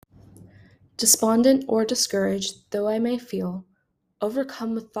Despondent or discouraged though I may feel,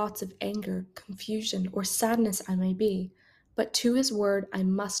 overcome with thoughts of anger, confusion, or sadness I may be, but to his word I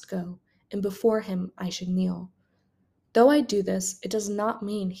must go, and before him I should kneel. Though I do this, it does not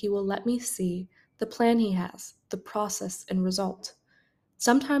mean he will let me see the plan he has, the process and result.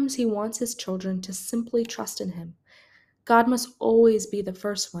 Sometimes he wants his children to simply trust in him. God must always be the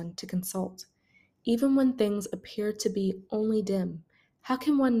first one to consult. Even when things appear to be only dim, how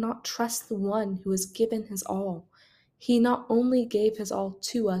can one not trust the one who has given his all? He not only gave his all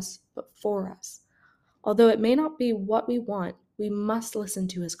to us, but for us. Although it may not be what we want, we must listen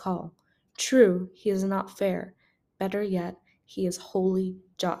to his call. True, he is not fair. Better yet, he is wholly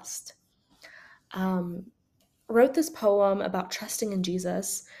just. Um, wrote this poem about trusting in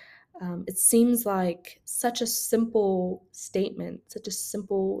Jesus. It seems like such a simple statement, such a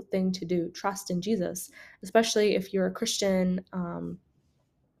simple thing to do, trust in Jesus, especially if you're a Christian,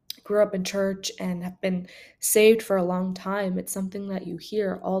 grew up in church and have been saved for a long time. It's something that you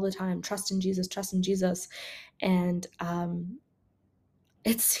hear all the time, trust in Jesus, trust in Jesus. And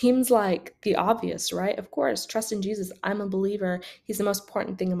it seems like the obvious, right? Of course, trust in Jesus. I'm a believer. He's the most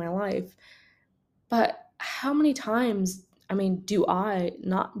important thing in my life. But how many times, do I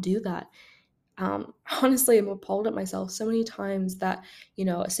not do that? Honestly, I'm appalled at myself so many times that,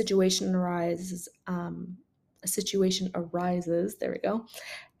 a situation arises, there we go.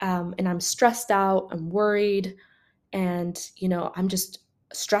 And I'm stressed out, I'm worried, and, I'm just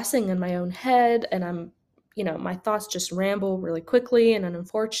stressing in my own head, and my thoughts just ramble really quickly. And then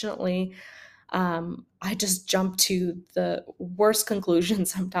unfortunately, I just jump to the worst conclusion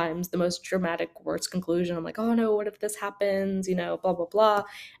sometimes, the most dramatic, worst conclusion. I'm like, oh no, what if this happens? Blah, blah, blah.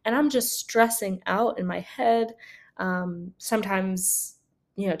 And I'm just stressing out in my head. Sometimes,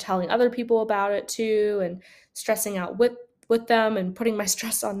 telling other people about it too, and stressing out with them and putting my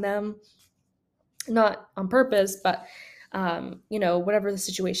stress on them, not on purpose, but whatever the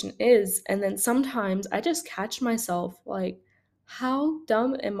situation is. And then sometimes I just catch myself like, how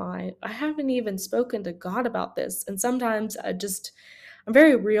dumb am I? I haven't even spoken to God about this. And sometimes I'm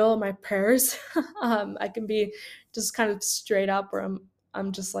very real in my prayers. I can be just kind of straight up where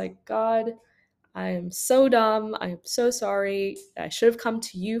I'm just like, God, I am so dumb. I am so sorry. I should have come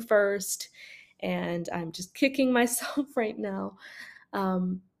to you first. And I'm just kicking myself right now.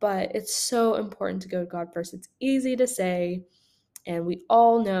 But it's so important to go to God first. It's easy to say, and we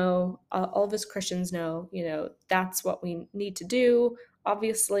all know, all of us Christians know, that's what we need to do.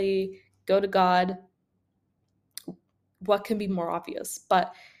 Obviously, go to God. What can be more obvious?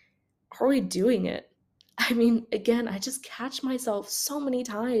 But are we doing it? Again, I just catch myself so many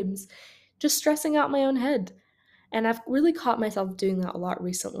times just stressing out my own head. And I've really caught myself doing that a lot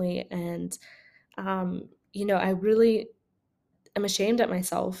recently. And, I really am ashamed at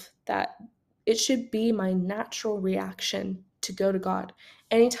myself that it should be my natural reaction to go to God.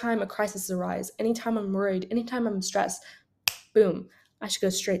 Anytime a crisis arises, anytime I'm worried, anytime I'm stressed, boom, I should go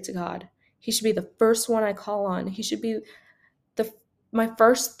straight to God. He should be the first one I call on. He should be the my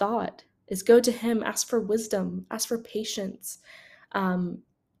first thought is go to him, ask for wisdom, ask for patience.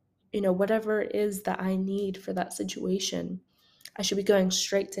 Whatever it is that I need for that situation, I should be going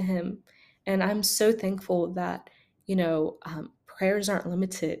straight to him. And I'm so thankful that, prayers aren't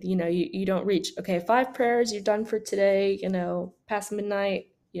limited. You don't reach, okay, 5 prayers, you're done for today, past midnight,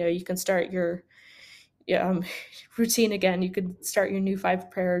 you can start your routine again. You could start your new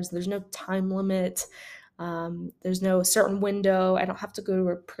 5 prayers. There's no time limit. There's no certain window. I don't have to go to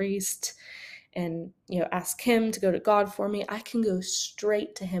a priest and ask him to go to God for me. I can go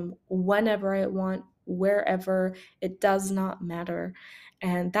straight to him whenever I want, wherever. It does not matter.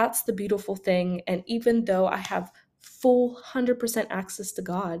 And that's the beautiful thing. And even though I have full 100% access to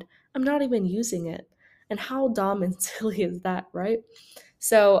God, I'm not even using it. And how dumb and silly is that, right?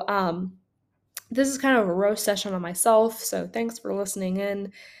 So this is kind of a roast session on myself, so thanks for listening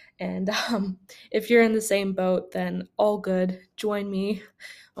in. And if you're in the same boat, then all good. Join me,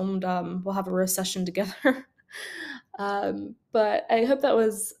 and we'll have a roast session together. But I hope that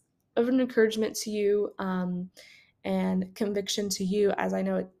was of an encouragement to you, and conviction to you, as I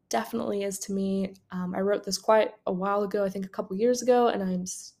know it definitely is to me. I wrote this quite a while ago, I think a couple years ago, and I'm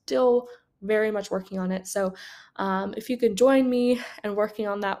still very much working on it. So if you can join me and working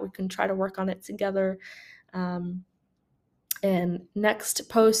on that, we can try to work on it together. And next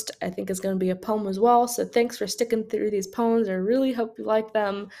post, I think, is going to be a poem as well. So thanks for sticking through these poems. I really hope you like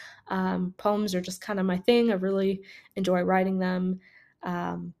them. Poems are just kind of my thing. I really enjoy writing them.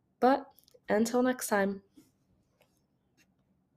 But until next time.